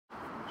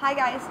Hi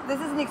guys, this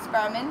is an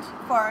experiment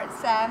for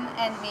Sam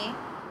and me.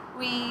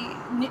 We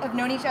have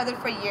known each other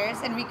for years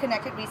and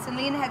reconnected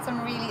recently and had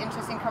some really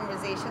interesting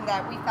conversation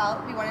that we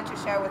felt we wanted to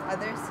share with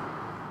others.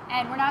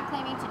 And we're not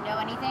claiming to know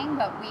anything,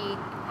 but we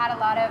had a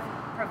lot of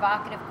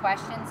provocative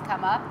questions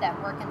come up that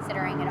we're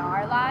considering in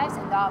our lives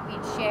and thought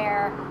we'd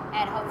share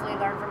and hopefully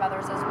learn from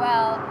others as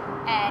well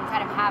and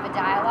kind of have a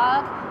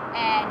dialogue.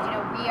 And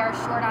we are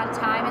short on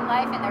time in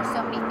life and there's so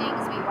many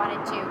things we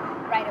wanted to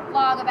write a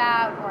blog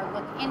about or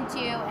look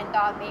into and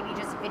thought maybe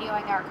just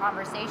videoing our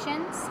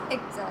conversations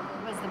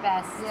was the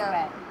best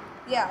way.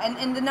 Yeah,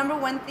 and the number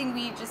one thing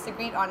we just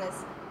agreed on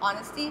is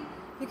honesty,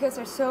 because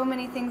there's so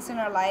many things in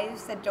our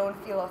lives that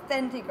don't feel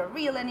authentic or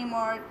real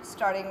anymore,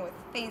 starting with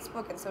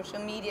Facebook and social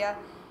media.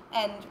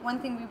 And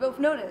one thing we both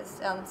noticed,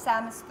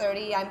 Sam is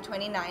 30, I'm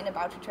 29,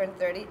 about to turn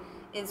 30,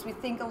 is we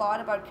think a lot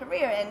about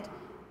career, and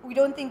we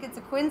don't think it's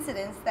a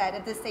coincidence that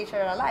at this stage of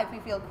our life we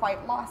feel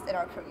quite lost in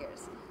our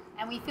careers.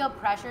 And we feel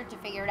pressured to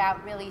figure it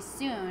out really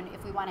soon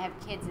if we want to have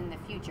kids in the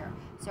future.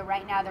 So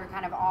right now there are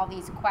kind of all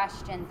these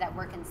questions that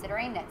we're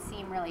considering that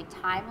seem really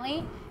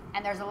timely,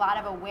 and there's a lot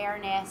of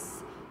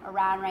awareness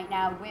around right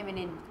now, women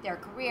in their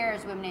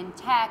careers, women in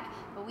tech,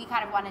 but we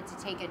kind of wanted to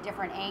take a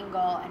different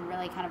angle and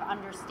really kind of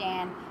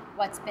understand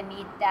what's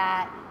beneath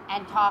that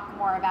and talk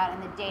more about in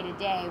the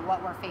day-to-day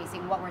what we're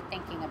facing, what we're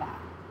thinking about.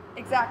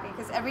 Exactly,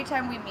 because every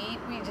time we meet,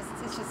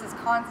 it's just this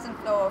constant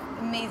flow of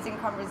amazing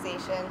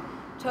conversation,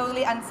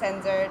 totally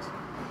uncensored,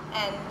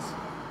 and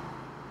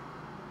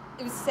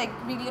it was like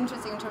really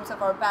interesting in terms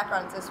of our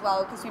backgrounds as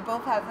well, because we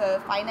both have a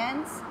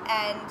finance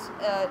and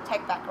a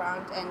tech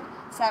background, and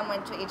Sam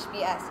went to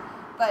HBS.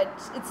 But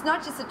it's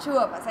not just the two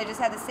of us. I just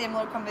had the same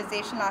little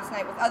conversation last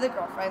night with other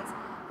girlfriends.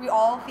 We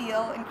all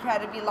feel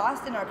incredibly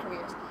lost in our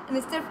careers. And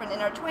it's different.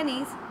 In our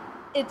 20s,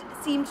 it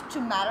seemed to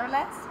matter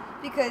less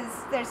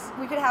because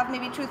we could have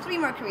maybe 2 or 3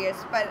 more careers,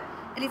 but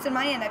at least on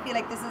my end, I feel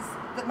like this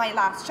is my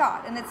last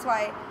shot. And that's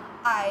why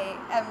I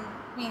am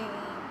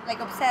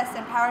really obsessed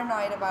and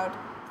paranoid about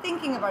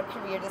thinking about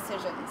career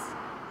decisions.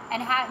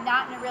 And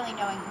not really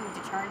knowing who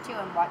to turn to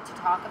and what to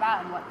talk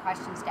about and what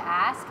questions to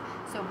ask.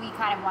 So we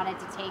kind of wanted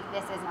to take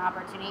this as an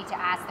opportunity to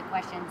ask the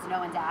questions no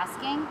one's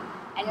asking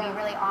and be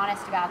really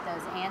honest about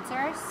those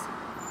answers.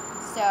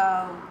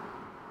 So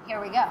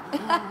here we go.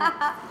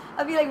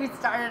 I feel like we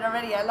started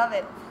already. I love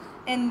it.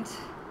 And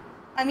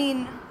I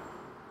mean,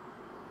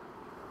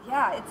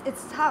 yeah,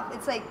 it's tough.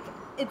 It's like,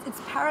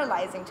 it's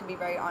paralyzing, to be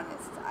very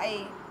honest.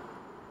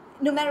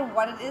 No matter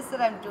what it is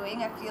that I'm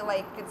doing, I feel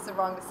like it's the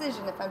wrong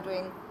decision. If I'm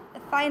doing a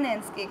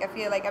finance gig, I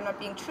feel like I'm not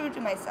being true to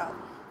myself.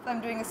 If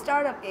I'm doing a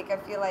startup gig, I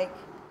feel like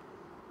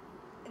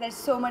there's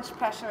so much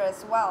pressure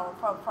as well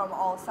from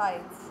all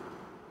sides.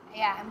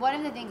 Yeah, and one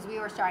of the things we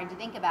were starting to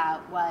think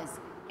about was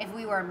if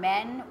we were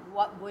men,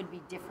 what would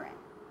be different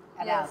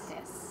about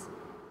this?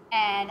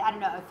 And I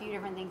don't know, a few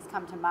different things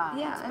come to mind.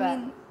 Yeah, I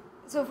mean,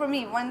 so for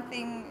me, one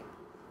thing,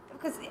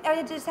 because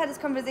I just had this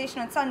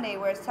conversation on Sunday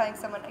where I was telling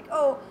someone like,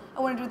 oh,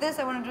 I want to do this,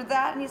 I want to do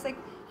that, and he's like,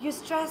 you're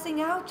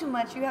stressing out too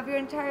much. You have your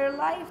entire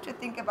life to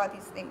think about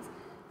these things.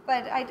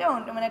 But I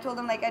don't. And when I told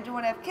him, I do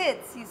want to have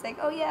kids, he's like,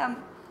 oh yeah,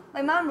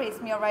 my mom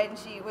raised me all right and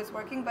she was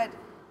working, but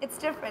it's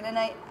different. And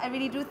I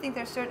really do think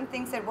there's certain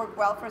things that work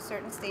well for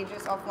certain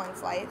stages of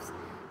one's lives.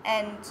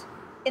 And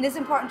it is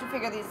important to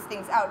figure these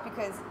things out,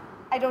 because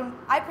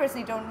I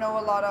personally don't know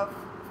a lot of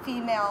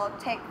female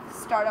tech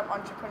startup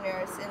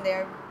entrepreneurs in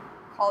their,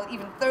 call it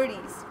even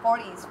 30s,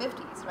 40s,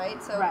 50s,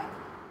 right? So. Right.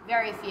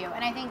 Very few.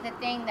 And I think the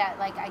thing that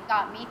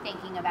got me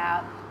thinking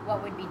about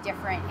what would be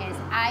different is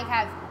I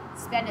have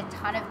spent a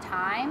ton of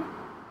time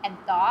and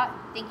thought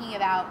thinking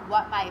about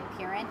what my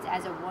appearance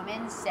as a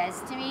woman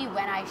says to me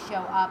when I show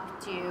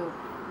up to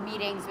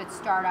meetings with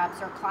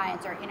startups or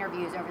clients or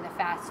interviews over the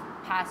past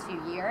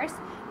few years.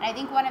 And I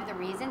think one of the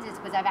reasons is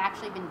because I've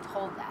actually been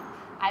told that.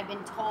 I've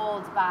been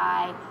told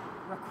by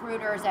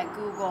recruiters at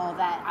Google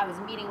that I was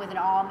meeting with an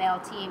all-male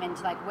team and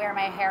to wear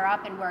my hair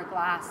up and wear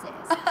glasses.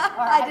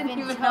 Or I didn't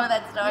even know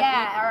that story.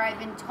 Yeah, or I've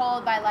been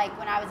told by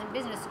when I was in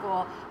business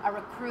school, a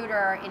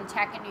recruiter in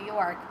tech in New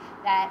York,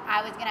 that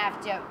I was gonna have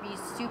to be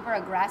super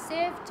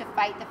aggressive to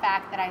fight the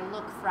fact that I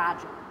look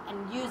fragile and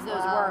use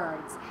those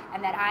words,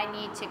 and that I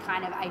need to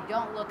I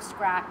don't look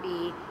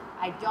scrappy,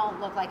 I don't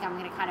look like I'm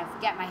gonna kind of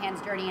get my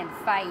hands dirty and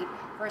fight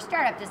for a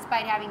startup,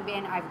 despite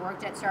I've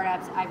worked at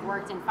startups, I've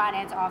worked in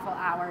finance awful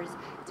hours,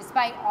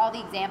 despite all the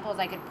examples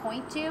I could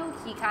point to,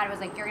 he kind of was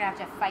like, you're gonna have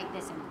to fight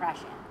this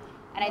impression.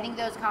 And I think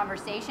those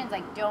conversations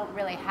don't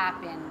really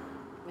happen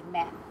with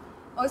men.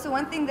 Also,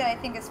 one thing that I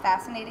think is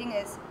fascinating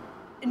is,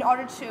 in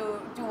order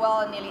to do well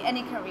in nearly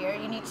any career,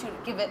 you need to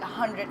give it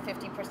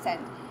 150%.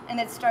 And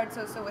it starts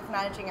also with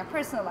managing your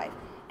personal life.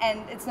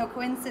 And it's no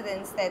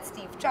coincidence that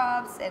Steve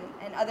Jobs and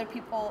other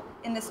people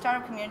in the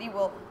startup community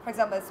will, for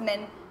example, as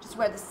men, just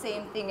wear the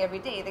same thing every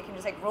day. They can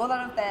just roll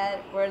out of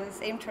bed, wear the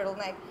same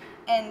turtleneck.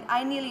 And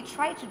I nearly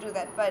try to do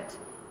that, but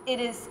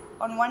it is,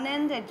 on one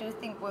end, I do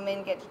think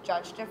women get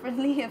judged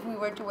differently if we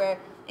were to wear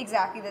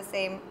exactly the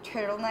same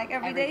turtleneck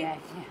every day.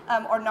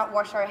 Yeah. Or not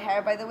wash our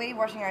hair, by the way.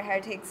 Washing our hair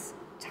takes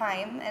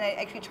time, and I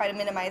actually try to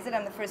minimize it.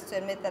 I'm the first to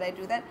admit that I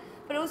do that.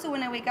 But also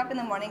when I wake up in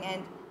the morning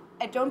and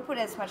I don't put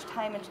as much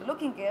time into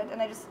looking good,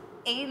 and I just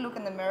look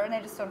in the mirror and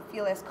I just don't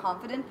feel as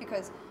confident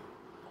because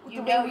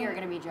you know you're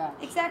going to be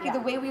judged. Exactly, yeah.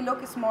 The way we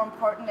look is more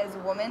important as a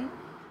woman,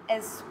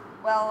 as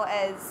well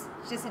as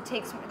just it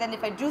takes. Then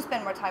if I do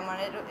spend more time on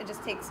it, it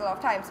just takes a lot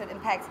of time. So it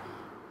impacts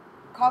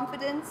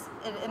confidence.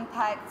 It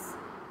impacts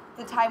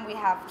the time we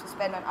have to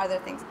spend on other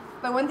things.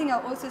 But one thing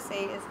I'll also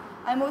say is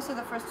I'm also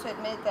the first to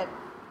admit that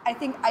I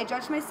think I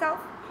judge myself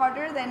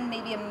harder than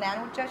maybe a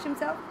man would judge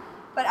himself.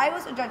 But I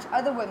also judge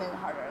other women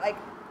harder, like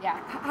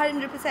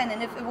 100%.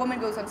 And if a woman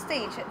goes on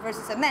stage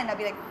versus a man, I'll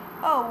be like,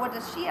 oh, what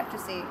does she have to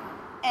say?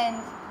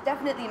 And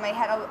definitely in my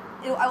head, I'll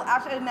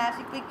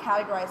automatically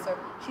categorize her.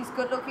 She's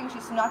good looking,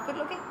 she's not good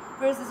looking,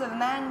 versus if a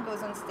man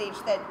goes on stage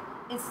that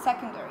is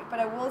secondary. But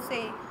I will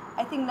say,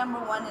 I think number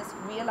one is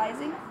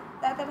realizing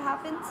that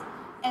happens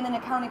and then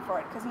accounting for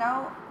it. Because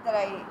now that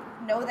I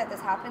know that this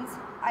happens,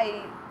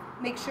 I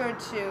make sure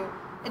to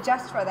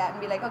adjust for that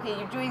and be like, okay,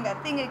 you're doing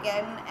that thing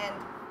again, and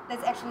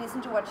let's actually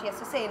listen to what she has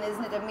to say. And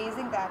isn't it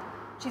amazing that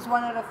she's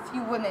one of the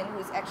few women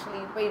who's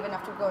actually brave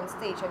enough to go on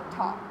stage and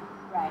talk?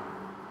 Right.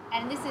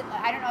 And this is,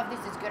 I don't know if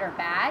this is good or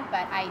bad,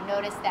 but I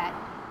noticed that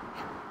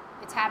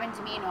it's happened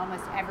to me in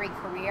almost every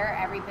career,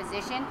 every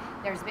position.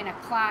 There's been a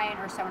client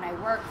or someone I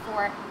work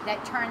for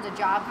that turns a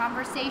job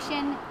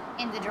conversation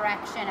in the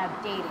direction of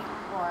dating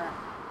or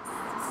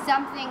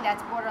something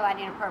that's borderline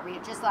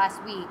inappropriate. Just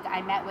last week,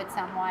 I met with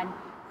someone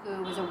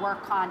who was a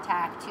work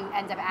contact who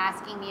ends up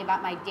asking me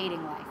about my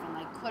dating life and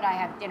like, could I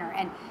have dinner?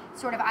 And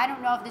sort of, I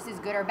don't know if this is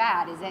good or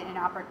bad. Is it an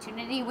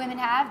opportunity women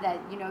have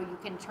that, you know, you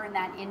can turn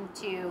that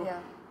into, you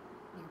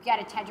get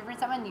attention from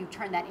someone, you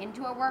turn that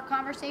into a work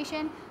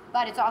conversation,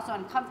 but it's also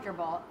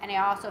uncomfortable. And I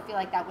also feel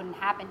like that wouldn't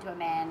happen to a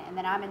man. And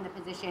then I'm in the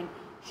position,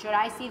 should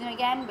I see them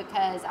again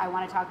because I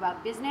want to talk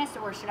about business,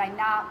 or should I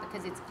not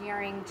because it's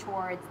gearing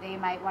towards they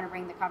might want to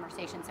bring the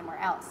conversation somewhere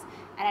else?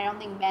 And I don't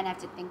think men have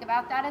to think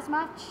about that as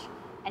much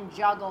and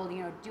juggle, you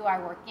know, do I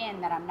work in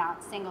that I'm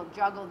not single,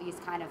 juggle these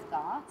kind of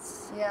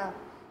thoughts. Yeah,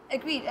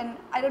 agreed. And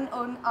I don't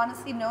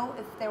honestly know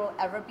if there will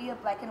ever be a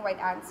black and white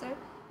answer.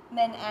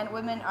 Men and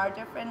women are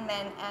different.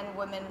 Men and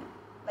women,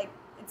 like,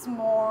 it's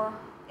more,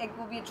 like,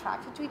 will be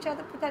attracted to each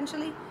other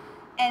potentially.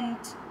 And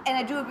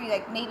I do agree,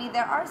 like, maybe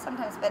there are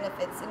sometimes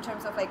benefits in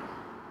terms of, like,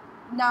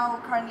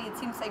 now currently it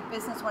seems like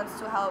business wants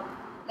to help,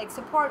 like,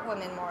 support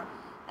women more.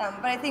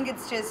 But I think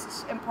it's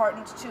just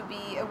important to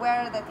be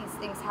aware that these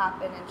things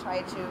happen and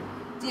try to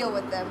deal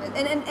with them.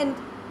 And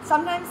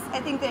sometimes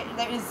I think that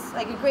there is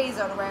like a gray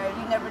zone where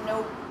you never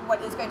know what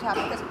is going to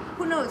happen, because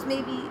who knows,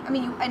 maybe, I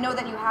mean, I know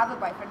that you have a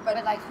boyfriend,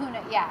 but like, who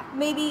knows, yeah.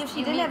 Maybe if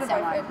she didn't have a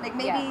boyfriend, like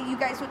maybe you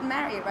guys wouldn't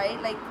marry,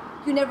 right? Like,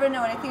 you never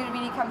know. And I think it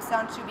really comes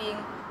down to being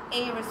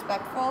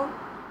respectful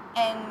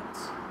and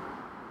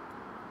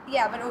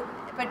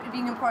but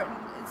being important.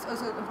 It's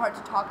also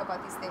important to talk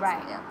about these things.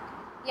 Right.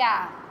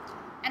 Yeah.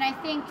 And I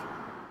think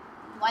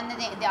one of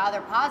the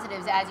other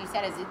positives, as you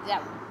said, is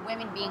that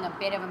women being a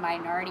bit of a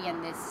minority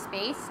in this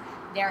space,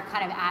 they're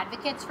kind of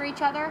advocates for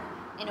each other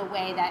in a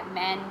way that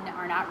men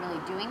are not really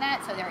doing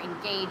that. So they're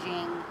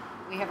engaging.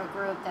 We have a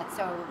group that's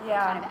so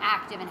kind of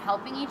active in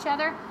helping each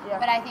other. Yeah.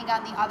 But I think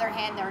on the other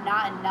hand, there are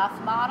not enough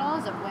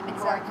models of women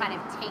who are kind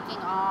of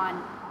taking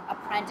on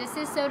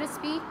apprentices, so to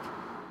speak,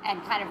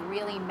 and kind of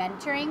really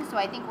mentoring. So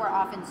I think we're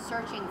often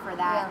searching for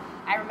that.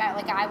 Yeah. I remember,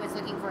 like, I was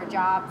looking for a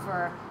job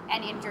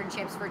and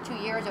internships for 2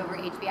 years over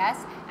HBS,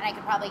 and I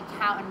could probably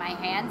count in my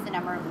hands the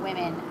number of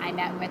women I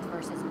met with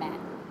versus men.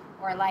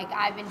 Or like,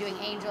 I've been doing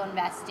angel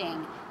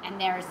investing,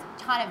 and there's a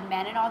ton of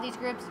men in all these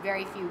groups,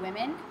 very few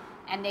women,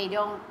 and they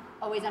don't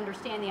always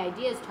understand the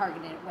ideas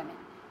targeted at women.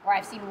 Or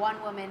I've seen one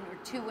woman or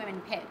two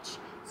women pitch.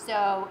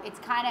 So it's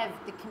kind of,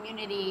 the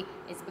community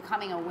is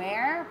becoming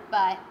aware,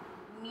 but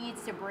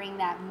needs to bring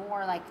that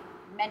more like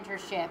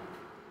mentorship,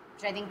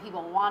 which I think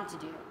people want to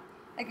do.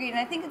 Agreed, and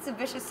I think it's a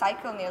vicious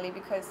cycle nearly,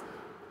 because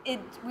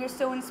we're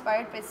so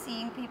inspired by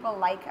seeing people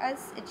like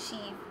us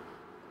achieve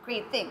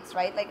great things,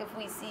 right? Like if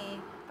we see,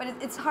 but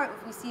it's hard,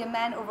 if we see a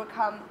man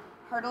overcome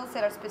hurdles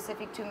that are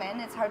specific to men,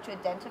 it's hard to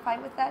identify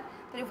with that.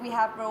 But if we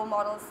have role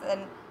models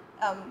then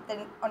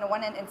on the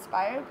one hand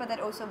inspire, but that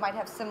also might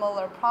have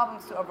similar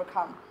problems to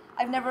overcome.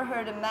 I've never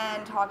heard a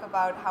man talk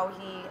about how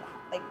he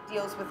like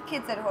deals with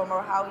kids at home,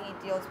 or how he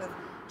deals with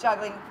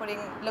juggling,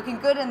 looking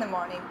good in the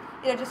morning.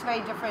 They're just very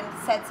different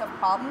sets of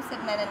problems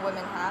that men and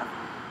women have.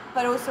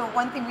 But also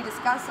one thing we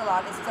discuss a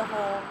lot is the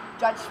whole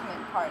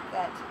judgment part,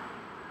 that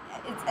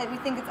we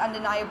think it's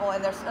undeniable,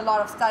 and there's a lot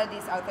of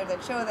studies out there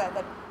that show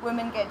that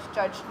women get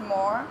judged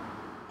more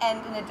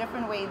and in a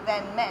different way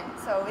than men.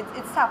 So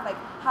it's tough, like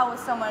how is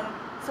someone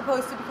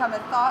supposed to become a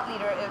thought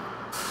leader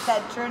if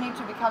that journey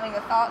to becoming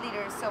a thought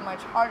leader is so much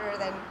harder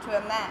than to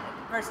a man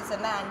versus a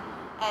man,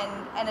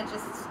 and it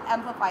just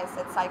amplifies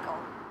that cycle.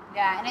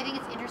 Yeah, and I think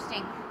it's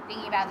interesting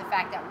thinking about the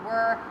fact that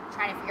we're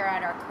trying to figure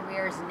out our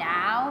careers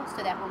now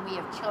so that when we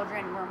have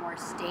children, we're more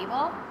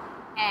stable.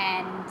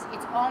 And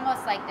it's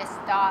almost like this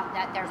thought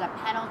that there's a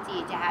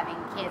penalty to having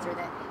kids, or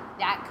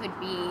that could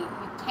be,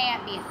 you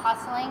can't be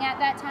hustling at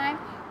that time.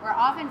 Where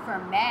often for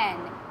men,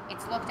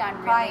 it's looked on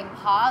really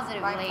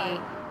positively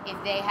if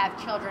they have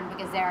children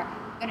because they're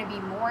going to be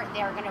more,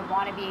 they're going to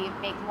want to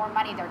make more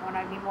money, they're going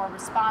to be more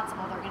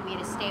responsible, they're going to be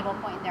at a stable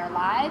point in their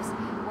lives.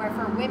 Where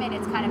for women,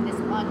 it's kind of this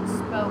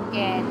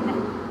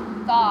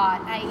unspoken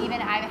thought.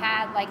 I've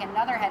had like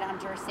another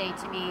headhunter say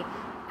to me,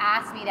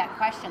 ask me that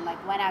question, like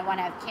when I want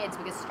to have kids,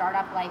 because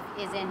startup life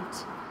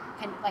isn't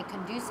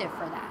conducive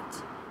for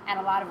that. And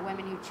a lot of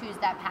women who choose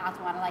that path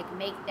want to like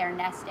make their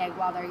nest egg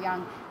while they're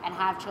young and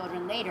have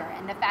children later.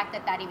 And the fact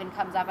that that even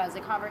comes up as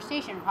a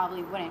conversation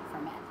probably wouldn't for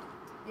men.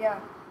 Yeah,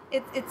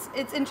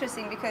 it's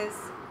interesting because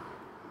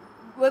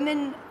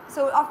women,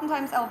 so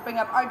oftentimes I'll bring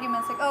up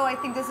arguments like, oh, I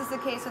think this is the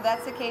case or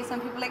that's the case,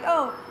 and people are like,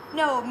 oh,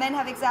 no, men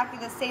have exactly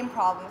the same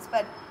problems.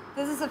 But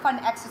this is a fun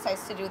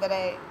exercise to do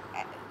that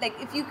like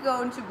if you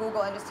go into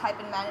Google and just type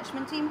in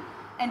management team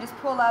and just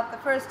pull up the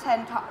first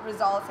 10 top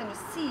results and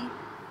just see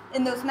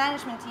in those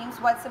management teams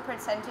what's the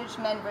percentage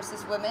men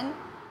versus women.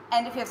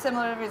 And if you have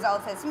similar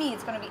results as me,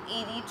 it's going to be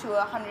 80 to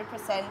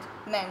 100%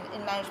 men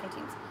in management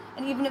teams.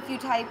 And even if you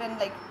type in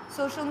like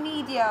social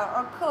media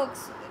or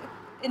cooks,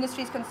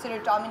 industries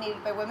considered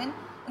dominated by women,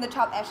 in the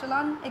top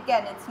echelon,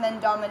 again, it's men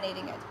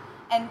dominating it.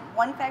 And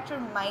one factor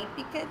might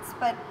be kids,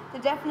 but there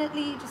are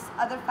definitely just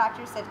other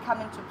factors that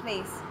come into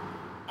place.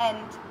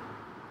 And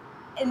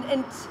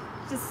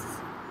just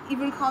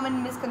even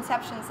common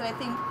misconceptions that I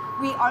think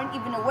we aren't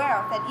even aware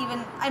of, that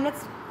even, I'm not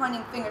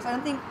pointing fingers, I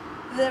don't think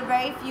there are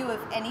very few, if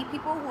any,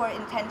 people who are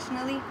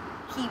intentionally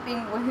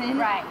keeping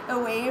women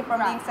away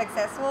from being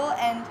successful.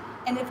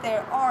 And if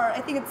there are,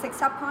 I think it's like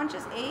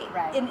subconscious,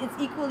 and it's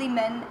equally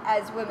men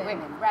as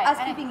women. Us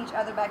keeping each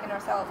other back in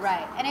ourselves.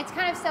 Right, and it's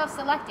kind of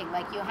self-selecting.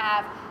 Like you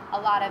have a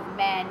lot of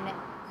men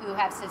who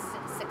have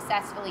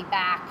successfully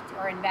backed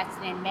or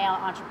invested in male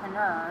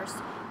entrepreneurs,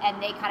 and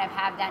they kind of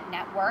have that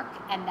network,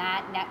 and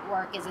that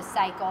network is a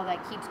cycle that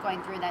keeps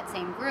going through that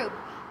same group.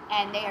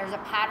 And there's a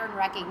pattern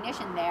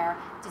recognition there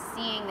to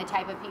seeing the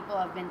type of people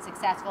who have been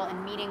successful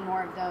and meeting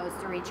more of those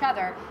through each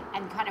other.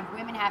 And kind of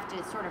women have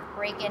to sort of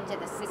break into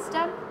the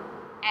system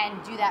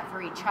and do that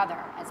for each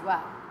other as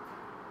well.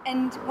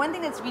 And one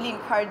thing that's really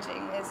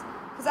encouraging is,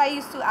 because I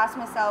used to ask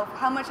myself,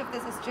 how much of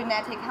this is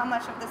genetic, how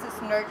much of this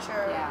is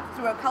nurture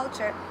through a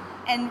culture?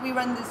 And we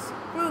run this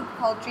group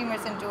called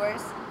Dreamers and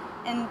Doers,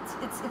 and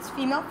it's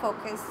female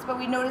focused, but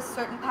we notice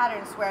certain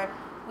patterns where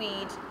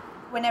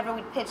whenever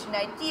we'd pitch an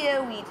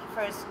idea, we'd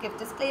first give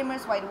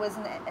disclaimers why it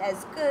wasn't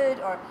as good,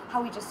 or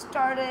how we just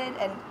started,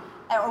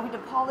 or we'd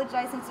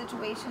apologize in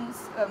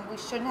situations we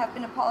shouldn't have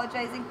been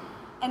apologizing.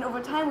 And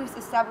over time, we've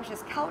established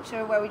this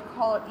culture where we'd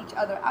call each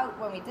other out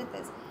when we did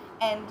this.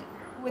 And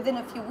within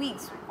a few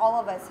weeks, all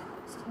of us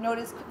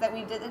noticed that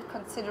we did it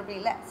considerably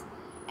less.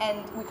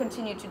 And we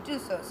continue to do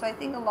so. So I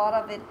think a lot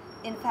of it,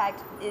 in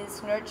fact,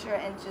 is nurture,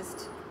 and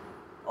just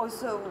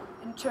also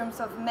in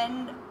terms of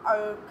men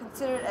are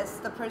considered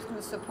as the person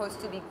who's supposed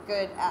to be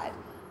good at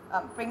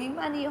bringing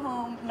money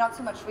home, not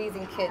so much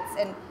raising kids.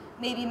 And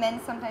maybe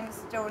men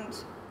sometimes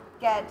don't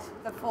get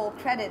the full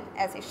credit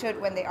as they should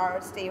when they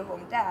are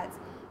stay-at-home dads.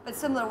 But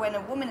similar, when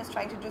a woman is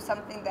trying to do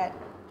something that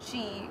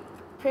she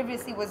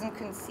previously wasn't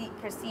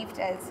perceived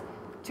as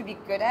to be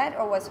good at,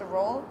 or was her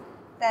role,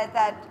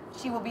 that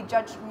she will be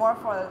judged more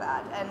for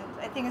that. And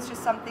I think it's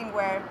just something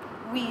where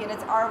and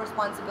it's our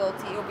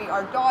responsibility, it will be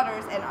our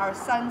daughters and our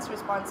sons'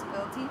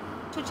 responsibility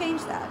to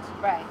change that.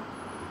 Right.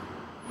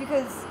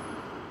 Because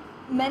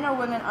men or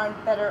women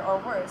aren't better or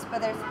worse,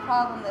 but there's a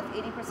problem that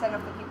 80%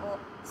 of the people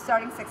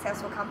starting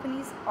successful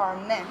companies are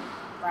men.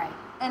 Right.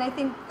 And I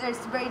think there's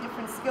a very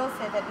different skill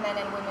set that men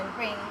and women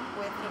bring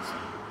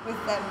with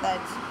them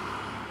that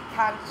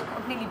can't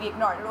completely be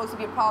ignored. It would also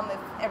be a problem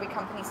if every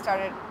company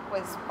started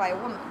was by a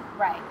woman.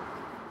 Right.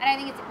 And I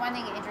think it's one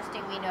thing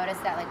interesting, we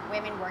noticed that like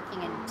women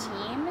working in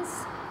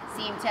teams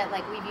seem to,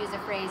 like we've used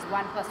the phrase 1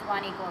 +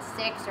 1 =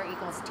 6 or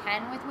equals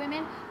 10 with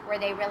women, where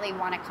they really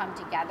want to come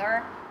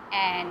together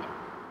and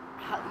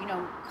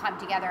come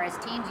together as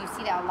teams. You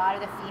see that a lot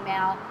of the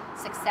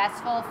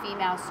successful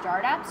female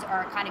startups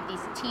are kind of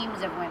these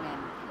teams of women.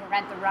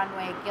 Rent the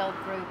Runway, Guild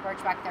Group,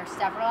 Birchback, there's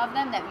several of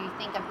them that we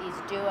think of these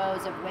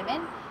duos of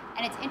women.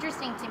 And it's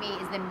interesting to me,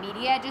 is the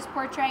media just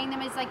portraying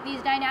them as like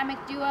these dynamic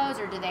duos,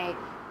 or do they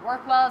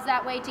work well as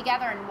that way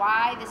together? And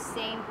why the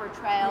same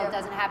portrayal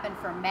doesn't happen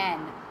for men,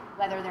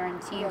 whether they're in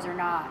teams or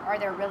not? Are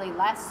there really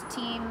less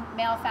team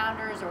male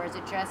founders, or is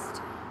it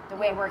just the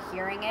way we're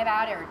hearing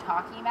about it or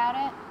talking about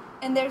it?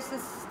 And there's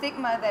this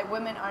stigma that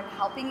women aren't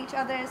helping each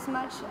other as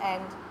much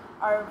and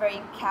are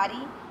very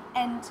catty.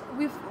 And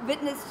we've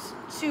witnessed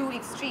two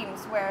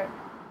extremes where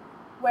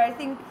I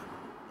think,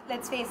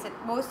 let's face it,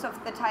 most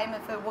of the time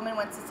if a woman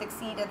wants to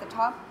succeed at the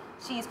top,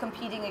 she is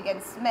competing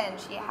against men.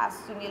 She has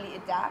to nearly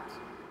adapt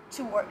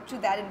to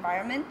that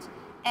environment.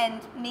 And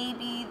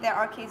maybe there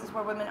are cases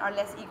where women are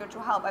less eager to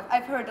help.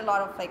 I've heard a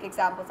lot of like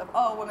examples of,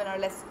 women are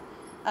less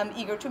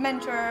eager to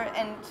mentor.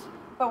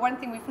 But one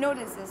thing we've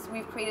noticed is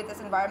we've created this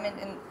environment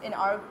in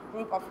our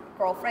group of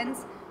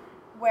girlfriends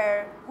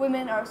where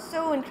women are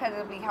so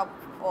incredibly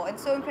helpful and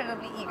so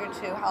incredibly eager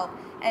to help.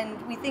 And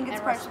we think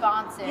it's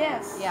responsive.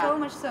 Yes, so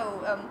much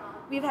so.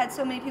 we've had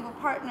so many people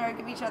partner,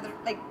 give each other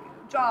like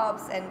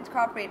jobs and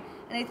cooperate,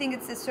 and I think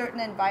it's a certain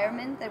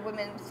environment that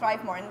women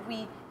thrive more. And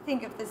we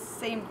think if this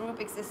same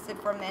group existed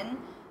for men,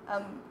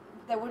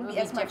 there wouldn't be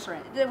as much.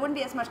 There wouldn't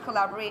be as much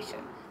collaboration.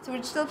 So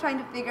we're still trying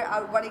to figure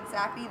out what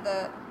exactly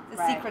the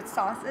secret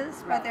sauce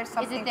is, but there's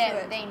something to it. Is it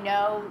that they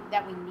know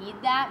that we need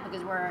that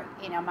because we're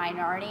in a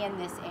minority in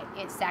this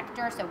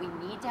sector, so we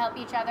need to help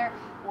each other,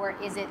 or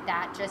is it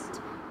that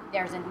just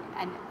there's a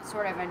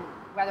sort of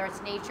whether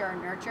it's nature or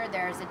nurture,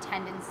 there's a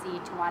tendency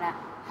to want to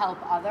help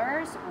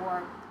others,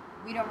 or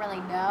we don't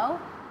really know.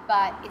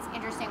 But it's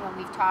interesting when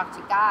we've talked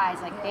to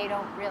guys, like they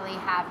don't really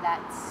have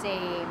that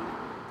same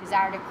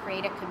desire to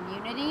create a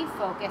community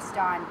focused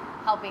on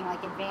helping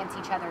like advance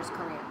each other's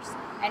careers.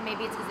 And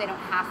maybe it's because they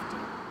don't have to.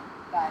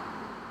 But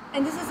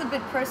and this is a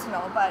bit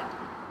personal, but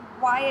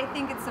why I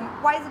think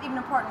why is it even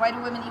important? Why do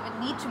women even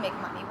need to make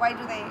money? Why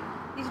do they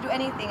need to do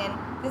anything? And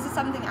this is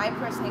something I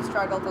personally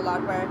struggled a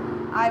lot, where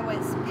I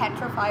was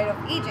petrified of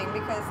aging,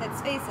 because let's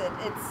face it,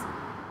 it's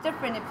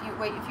different if you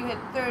hit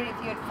 30, if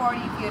you hit 40,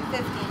 if you hit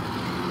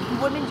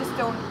 50. Women just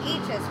don't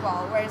age as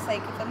well. Whereas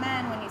like if a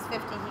man, when he's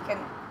 50, he can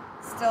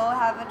still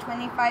have a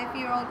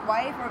 25-year-old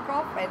wife or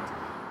girlfriend.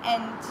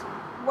 And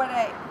what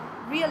I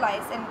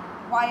realized, and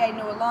why I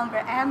no longer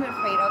am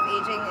afraid of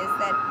aging, is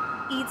that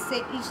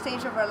each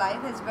stage of our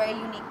life has very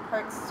unique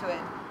perks to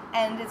it,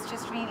 and it's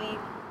just really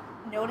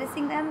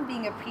noticing them,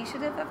 being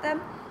appreciative of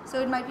them. So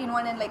it might be in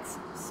one end like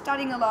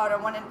studying a lot, or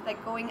one end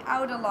like going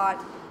out a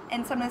lot,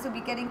 and sometimes we'll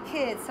be getting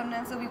kids,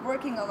 sometimes we'll be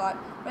working a lot.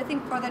 But I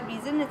think for that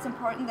reason, it's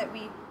important that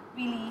we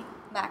really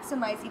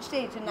maximize each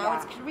stage, and now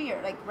it's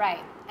career.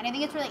 Right, and I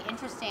think it's really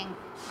interesting.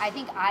 I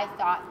think I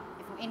thought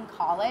in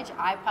college,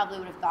 I probably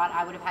would have thought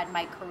I would have had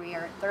my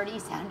career at 30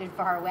 sounded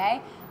far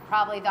away.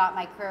 Probably thought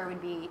my career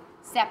would be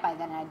set by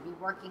then. I'd be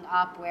working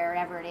up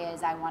wherever it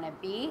is I want to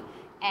be.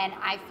 And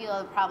I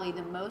feel probably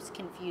the most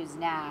confused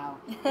now,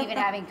 even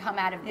having come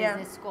out of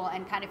business school,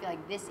 and kind of feel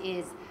like this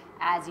is,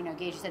 as you know,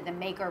 Gage said, the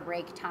make or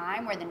break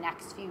time, where the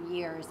next few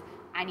years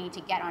I need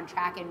to get on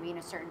track and be in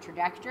a certain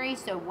trajectory.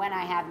 So when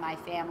I have my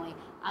family,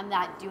 I'm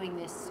not doing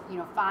this,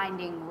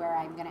 finding where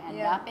I'm going to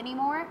end up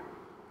anymore.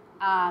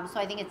 So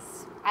I think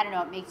it's, I don't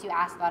know, it makes you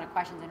ask a lot of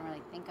questions and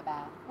really think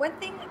about. One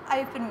thing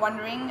I've been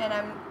wondering,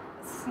 and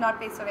it's not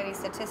based on any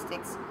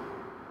statistics,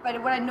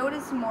 but what I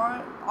notice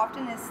more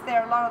often is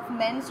there are a lot of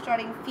men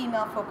starting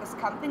female-focused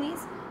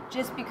companies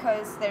just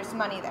because there's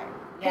money there.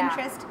 Yeah.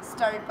 Pinterest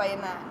started by a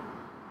man.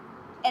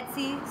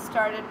 Etsy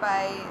started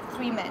by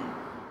 3 men.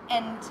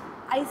 And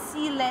I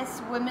see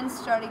less women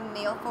starting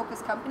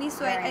male-focused companies,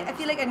 so I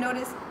feel like I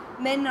notice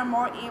men are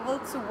more able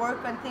to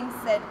work on things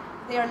that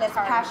they are less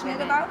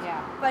passionate about,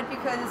 but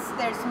because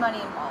there's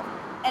money involved.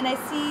 And I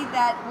see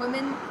that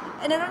women,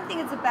 and I don't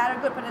think it's a bad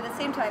or good, but at the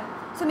same time,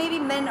 so maybe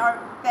men are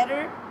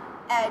better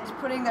at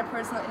putting their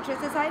personal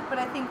interests aside, but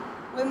I think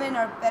women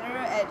are better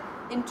at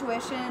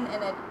intuition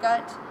and at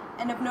gut,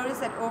 and I've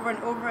noticed that over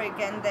and over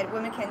again that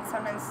women can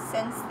sometimes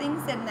sense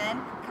things that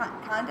men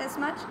can't as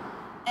much,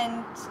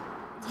 and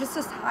just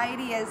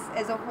society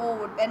as a whole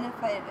would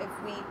benefit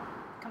if we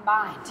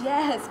combined.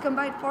 Yes,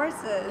 combined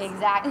forces.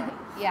 Exactly.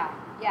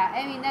 Yeah,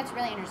 I mean, that's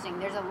really interesting.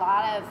 There's a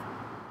lot of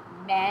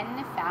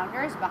men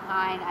founders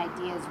behind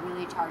ideas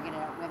really targeted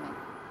at women.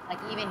 Like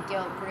even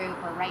Guilt Group,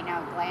 or right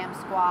now Glam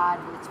Squad,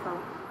 it's for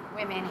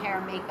women,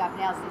 hair, makeup,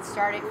 nails.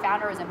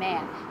 Founder was a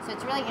man. So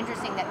it's really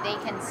interesting that they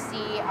can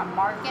see a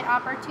market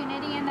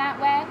opportunity in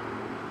that way.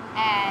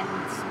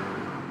 And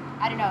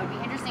I don't know, it'd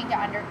be interesting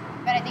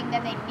but I think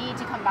that they need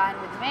to combine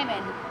with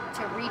women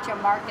to reach a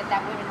market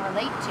that women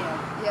relate to.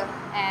 Yep.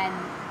 And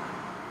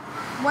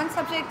one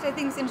subject I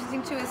think is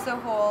interesting too is the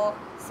whole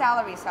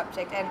salary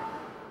subject, and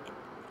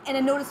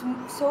I notice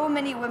so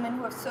many women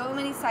who have so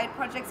many side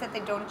projects that they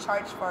don't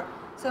charge for.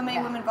 So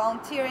many women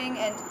volunteering,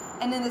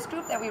 and in this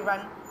group that we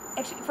run,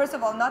 actually, first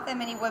of all, not that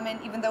many women,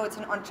 even though it's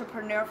an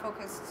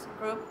entrepreneur-focused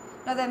group,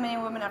 not that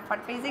many women are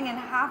fundraising, and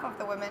half of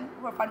the women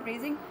who are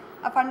fundraising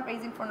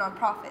for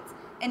nonprofits.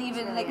 And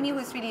even really like me,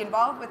 who's really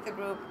involved with the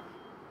group,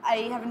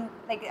 I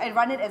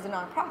run it as a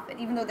nonprofit,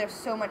 even though there's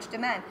so much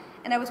demand.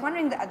 And I was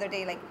wondering the other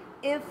day, like,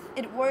 if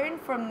it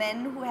weren't for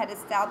men who had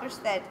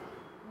established that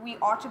we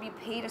ought to be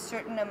paid a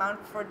certain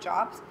amount for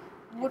jobs,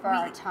 would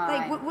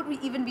we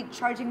even be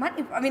charging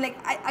money? I mean, like,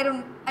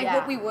 I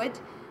hope we would,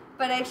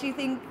 but I actually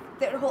think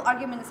the whole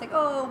argument is like,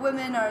 oh,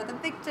 women are the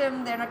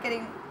victim, they're not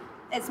getting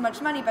as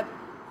much money, but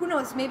who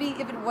knows, maybe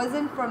if it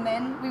wasn't for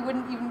men, we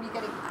wouldn't even be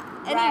getting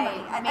any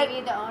money.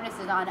 Maybe the onus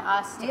is on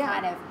us to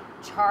kind of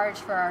charge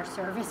for our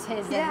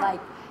services and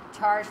like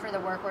charge for the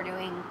work we're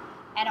doing,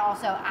 and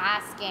also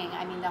asking,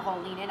 I mean, the whole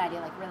lean in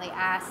idea, like really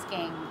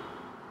asking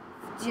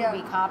to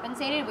be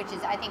compensated, which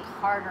is, I think,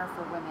 harder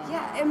for women.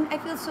 Yeah, and I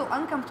feel so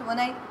uncomfortable,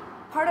 and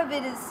part of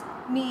it is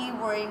me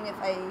worrying if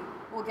I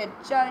will get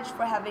judged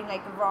for having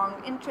like the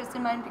wrong interest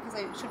in mind, because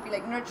I should be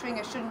like nurturing,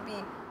 I shouldn't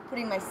be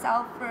putting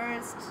myself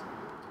first.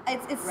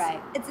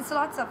 It's a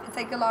lot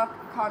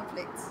of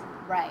conflicts.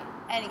 Right,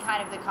 and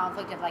kind of the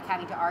conflict of like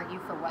having to argue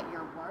for what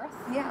you're worth.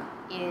 Yeah,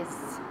 is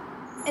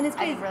And it's I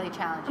crazy. think really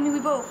challenging. I mean, we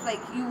both, like,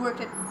 you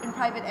worked in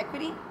private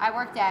equity. I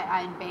worked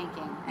in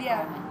banking.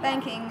 At Goldman,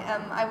 banking.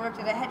 I worked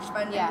at a hedge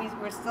fund,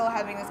 and we're still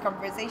having this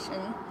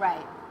conversation.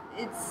 Right.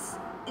 It's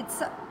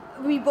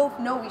we both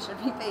know we should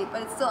be paid,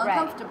 but it's still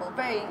uncomfortable.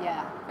 Very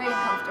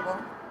uncomfortable.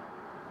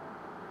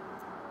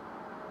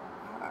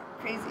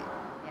 Crazy.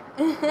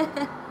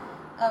 Yeah.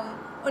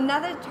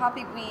 Another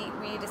topic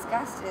we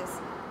discussed is,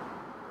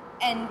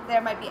 and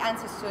there might be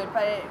answers to it,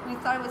 but we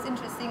thought it was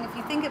interesting if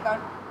you think about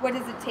what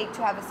does it take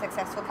to have a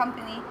successful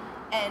company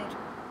and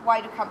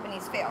why do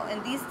companies fail.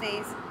 And these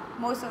days,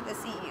 most of the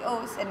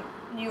CEOs and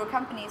newer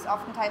companies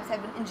oftentimes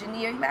have an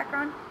engineering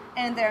background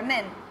and they're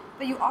men.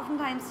 But you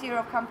oftentimes hear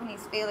of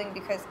companies failing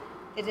because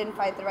they didn't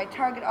find the right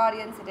target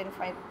audience, they didn't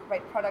find the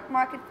right product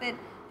market fit,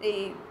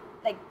 they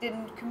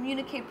didn't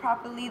communicate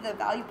properly the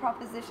value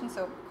proposition,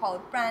 so call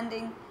it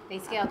branding. They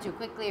scale too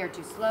quickly or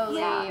too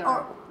slowly.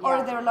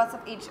 Or there are lots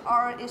of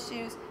HR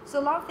issues. So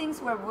a lot of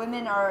things where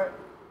women are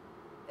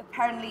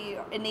apparently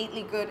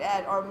innately good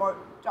at or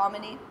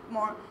dominate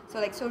more. So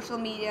like social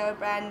media,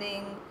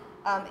 branding,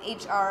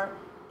 HR,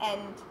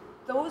 and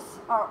those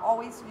are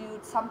always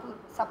viewed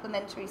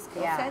supplementary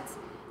skill sets.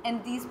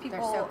 And these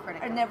people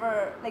are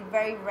never,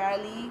 very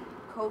rarely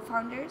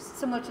co-founders,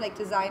 similar to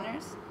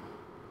designers.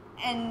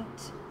 And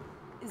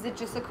is it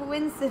just a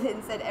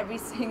coincidence that every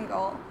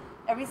single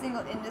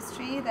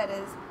industry that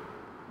is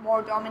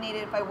more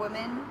dominated by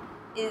women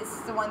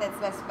is the one that's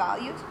less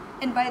valued?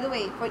 And by the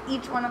way, for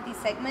each one of these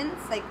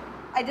segments,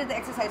 I did the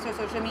exercise for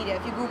social media.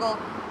 If you Google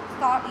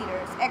thought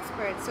leaders,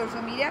 experts,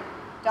 social media,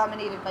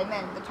 dominated by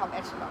men, the top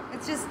echelon.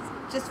 It's just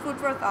food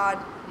for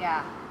thought.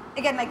 Yeah.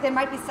 Again, there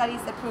might be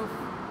studies that prove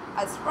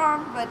us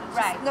wrong, but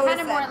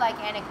kind of more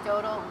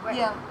anecdotal.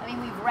 Yeah. I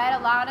mean, we've read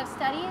a lot of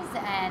studies,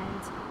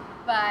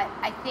 but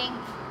I think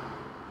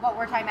what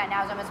we're talking about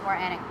now is almost more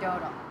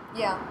anecdotal.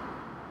 Yeah.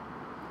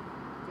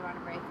 Do you want a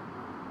break?